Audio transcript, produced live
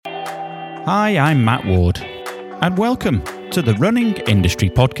Hi, I'm Matt Ward, and welcome to the Running Industry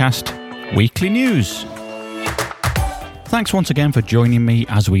Podcast Weekly News. Thanks once again for joining me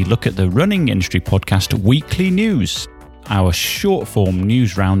as we look at the Running Industry Podcast Weekly News, our short-form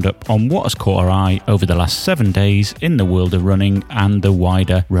news roundup on what has caught our eye over the last 7 days in the world of running and the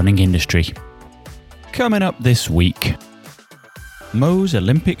wider running industry. Coming up this week, Mo's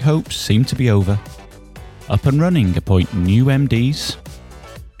Olympic hopes seem to be over. Up and Running appoint new MDs.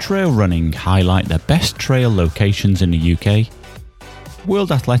 Trail Running highlight the best trail locations in the UK.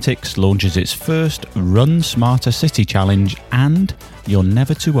 World Athletics launches its first Run Smarter City Challenge, and you're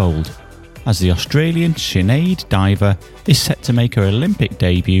never too old, as the Australian Sinead diver is set to make her Olympic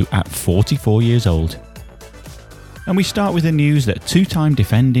debut at 44 years old. And we start with the news that two-time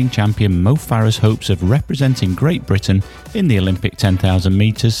defending champion Mo Farah's hopes of representing Great Britain in the Olympic 10,000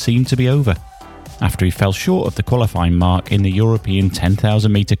 metres seem to be over, after he fell short of the qualifying mark in the European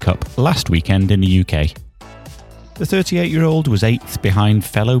 10,000 metre Cup last weekend in the UK. The 38-year-old was 8th behind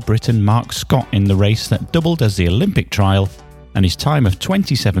fellow Briton Mark Scott in the race that doubled as the Olympic trial, and his time of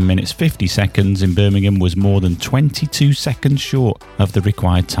 27 minutes 50 seconds in Birmingham was more than 22 seconds short of the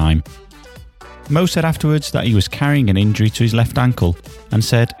required time. Mo said afterwards that he was carrying an injury to his left ankle and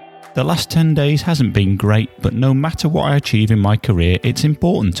said, "The last 10 days hasn't been great, but no matter what I achieve in my career, it's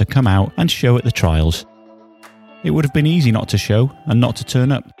important to come out and show at the trials. It would have been easy not to show and not to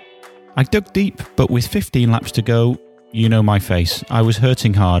turn up. I dug deep, but with 15 laps to go, you know my face, I was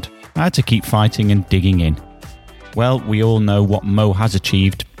hurting hard. I had to keep fighting and digging in." Well, we all know what Mo has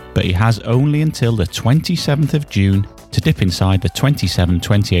achieved, but he has only until the 27th of June to dip inside the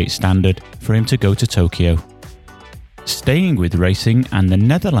 27:28 standard for him to go to Tokyo. Staying with racing, and the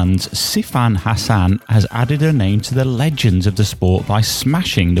Netherlands' Sifan Hassan has added her name to the legends of the sport by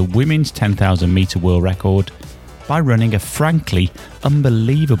smashing the women's 10,000 metre world record by running a frankly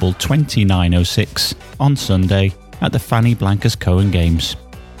unbelievable 29:06 on Sunday at the Fanny Blankers-Koen Games.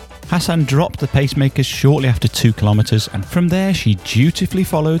 Hassan dropped the pacemakers shortly after 2 kilometres, and from there she dutifully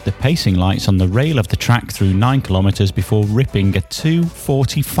followed the pacing lights on the rail of the track through 9 kilometres before ripping a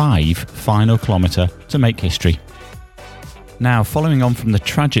 2:45 final kilometre to make history. Now, following on from the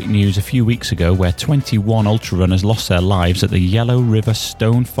tragic news a few weeks ago where 21 ultra-runners lost their lives at the Yellow River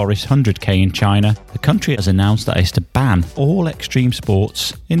Stone Forest 100k in China, the country has announced that it is to ban all extreme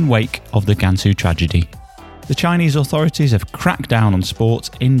sports in wake of the Gansu tragedy. The Chinese authorities have cracked down on sports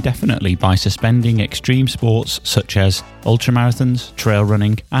indefinitely by suspending extreme sports such as ultramarathons, trail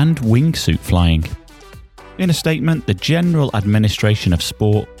running and wingsuit flying. In a statement, the General Administration of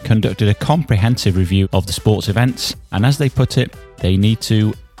Sport conducted a comprehensive review of the sports events, and as they put it, they need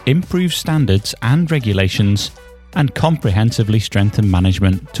to improve standards and regulations and comprehensively strengthen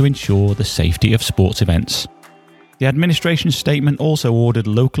management to ensure the safety of sports events. The administration's statement also ordered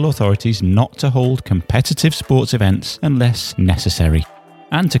local authorities not to hold competitive sports events unless necessary,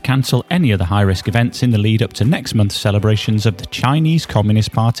 and to cancel any of the high-risk events in the lead up to next month's celebrations of the Chinese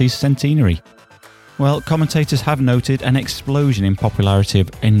Communist Party's centenary. Well, commentators have noted an explosion in popularity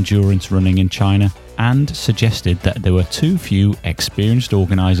of endurance running in China and suggested that there were too few experienced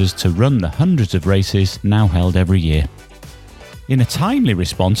organisers to run the hundreds of races now held every year. In a timely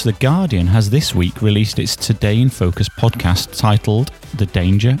response, The Guardian has this week released its Today in Focus podcast titled The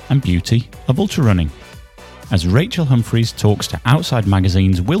Danger and Beauty of Ultra Running, as Rachel Humphreys talks to Outside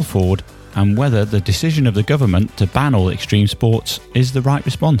Magazine's Will Ford and whether the decision of the government to ban all extreme sports is the right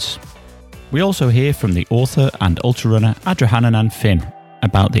response. We also hear from the author and ultra-runner Adriana Finn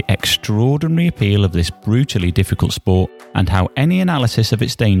about the extraordinary appeal of this brutally difficult sport and how any analysis of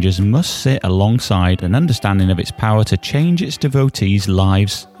its dangers must sit alongside an understanding of its power to change its devotees'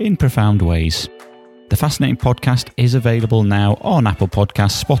 lives in profound ways. The fascinating podcast is available now on Apple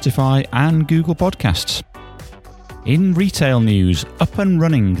Podcasts, Spotify and Google Podcasts. In retail news, Up and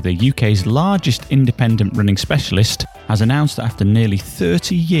Running, the UK's largest independent running specialist, has announced that after nearly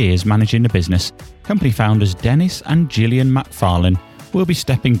 30 years managing the business, company founders Dennis and Gillian McFarlane will be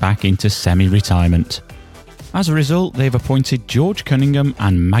stepping back into semi-retirement. As a result, they've appointed George Cunningham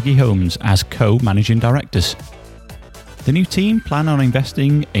and Maggie Holmes as co-managing directors. The new team plan on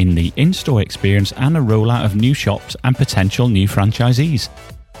investing in the in-store experience and a rollout of new shops and potential new franchisees.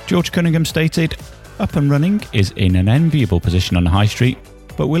 George Cunningham stated, "Up and Running is in an enviable position on the high street,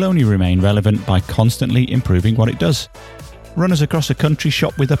 but will only remain relevant by constantly improving what it does. Runners across the country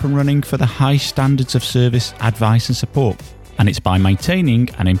shop with Up and Running for the high standards of service, advice and support, and it's by maintaining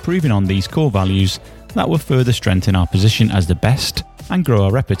and improving on these core values that will further strengthen our position as the best and grow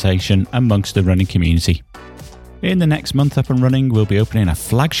our reputation amongst the running community." In the next month, Up and Running will be opening a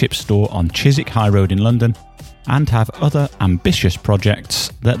flagship store on Chiswick High Road in London, and have other ambitious projects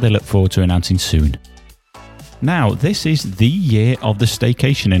that they look forward to announcing soon. Now, this is the year of the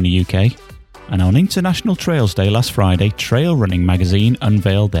staycation in the UK, and on International Trails Day last Friday, Trail Running magazine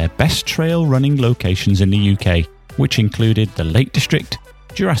unveiled their best trail running locations in the UK, which included the Lake District,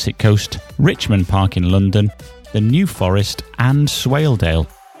 Jurassic Coast, Richmond Park in London, the New Forest and Swaledale.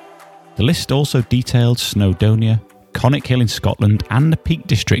 The list also detailed Snowdonia, Connick Hill in Scotland and the Peak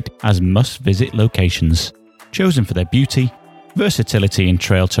District as must-visit locations, chosen for their beauty, versatility in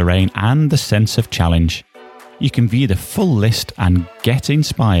trail terrain and the sense of challenge. You can view the full list and get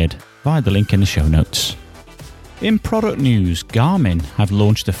inspired via the link in the show notes. In product news, Garmin have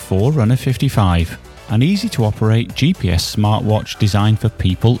launched the Forerunner 55, an easy-to-operate GPS smartwatch designed for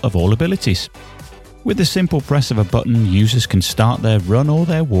people of all abilities. With the simple press of a button, users can start their run or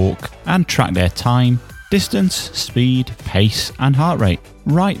their walk and track their time, distance, speed, pace and heart rate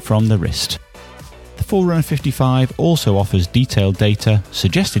right from the wrist. The Forerunner 55 also offers detailed data,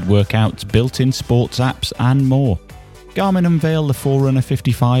 suggested workouts, built-in sports apps and more. Garmin unveiled the Forerunner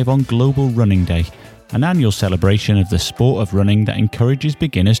 55 on Global Running Day, an annual celebration of the sport of running that encourages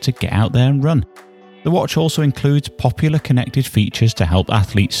beginners to get out there and run. The watch also includes popular connected features to help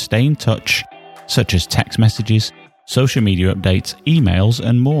athletes stay in touch, such as text messages, social media updates, emails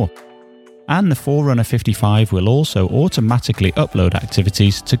and more. And the Forerunner 55 will also automatically upload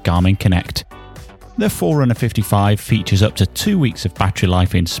activities to Garmin Connect. The Forerunner 55 features up to 2 weeks of battery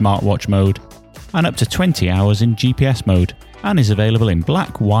life in smartwatch mode and up to 20 hours in GPS mode, and is available in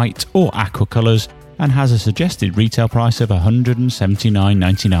black, white or aqua colours and has a suggested retail price of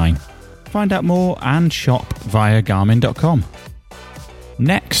 $179.99. Find out more and shop via Garmin.com.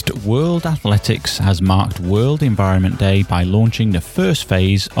 Next, World Athletics has marked World Environment Day by launching the first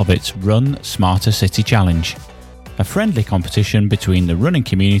phase of its Run Smarter City Challenge, a friendly competition between the running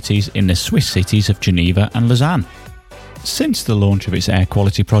communities in the Swiss cities of Geneva and Lausanne. Since the launch of its air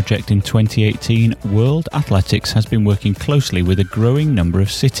quality project in 2018, World Athletics has been working closely with a growing number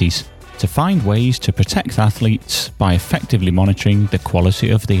of cities to find ways to protect athletes by effectively monitoring the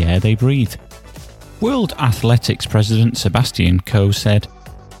quality of the air they breathe. World Athletics President Sebastian Coe said,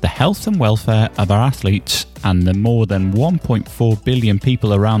 "The health and welfare of our athletes and the more than 1.4 billion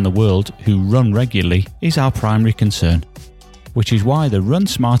people around the world who run regularly is our primary concern, which is why the Run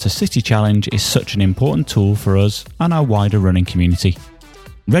Smarter City Challenge is such an important tool for us and our wider running community."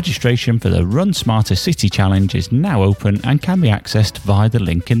 Registration for the Run Smarter City Challenge is now open and can be accessed via the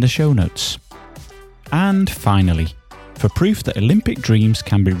link in the show notes. And finally, for proof that Olympic dreams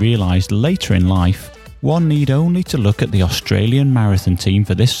can be realised later in life, one need only to look at the Australian marathon team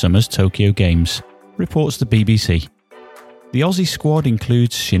for this summer's Tokyo Games, reports the BBC. The Aussie squad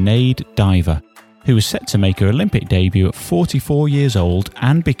includes Sinead Diver, who is set to make her Olympic debut at 44 years old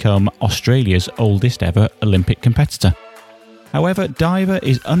and become Australia's oldest ever Olympic competitor. However, Diver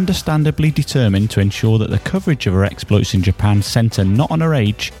is understandably determined to ensure that the coverage of her exploits in Japan centre not on her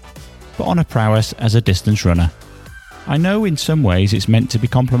age, but on her prowess as a distance runner. "I know in some ways it's meant to be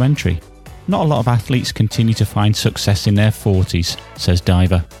complimentary. Not a lot of athletes continue to find success in their 40s, says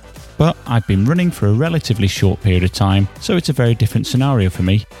Diver. But I've been running for a relatively short period of time, so it's a very different scenario for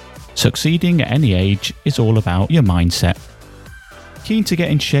me. Succeeding at any age is all about your mindset." Keen to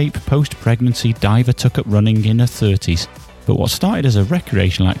get in shape post-pregnancy, Diver took up running in her 30s, but what started as a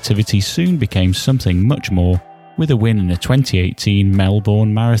recreational activity soon became something much more, with a win in the 2018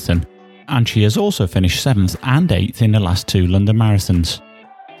 Melbourne Marathon. And she has also finished 7th and 8th in the last 2 London Marathons.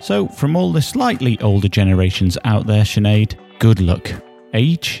 So, from all the slightly older generations out there, Sinead, good luck.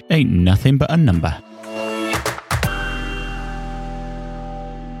 Age ain't nothing but a number.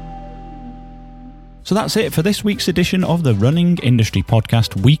 So that's it for this week's edition of the Running Industry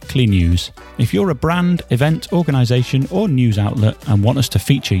Podcast Weekly News. If you're a brand, event, organisation or news outlet and want us to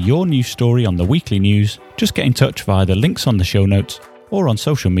feature your news story on the weekly news, just get in touch via the links on the show notes or on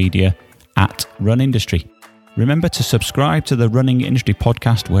social media at Run Industry. Remember to subscribe to the Running Industry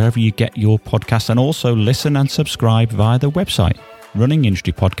Podcast wherever you get your podcasts, and also listen and subscribe via the website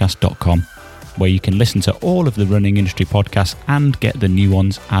runningindustrypodcast.com, where you can listen to all of the Running Industry podcasts and get the new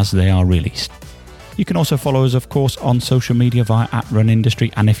ones as they are released. You can also follow us, of course, on social media via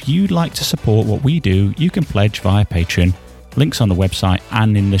 @RunIndustry, and if you'd like to support what we do, you can pledge via Patreon. Links on the website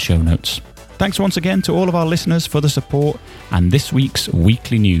and in the show notes. Thanks once again to all of our listeners for the support and this week's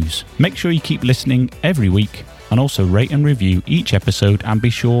weekly news. Make sure you keep listening every week and also rate and review each episode, and be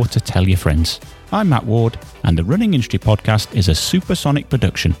sure to tell your friends. I'm Matt Ward, and the Running Industry Podcast is a Supersonic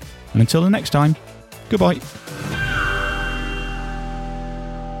production. And until the next time, goodbye.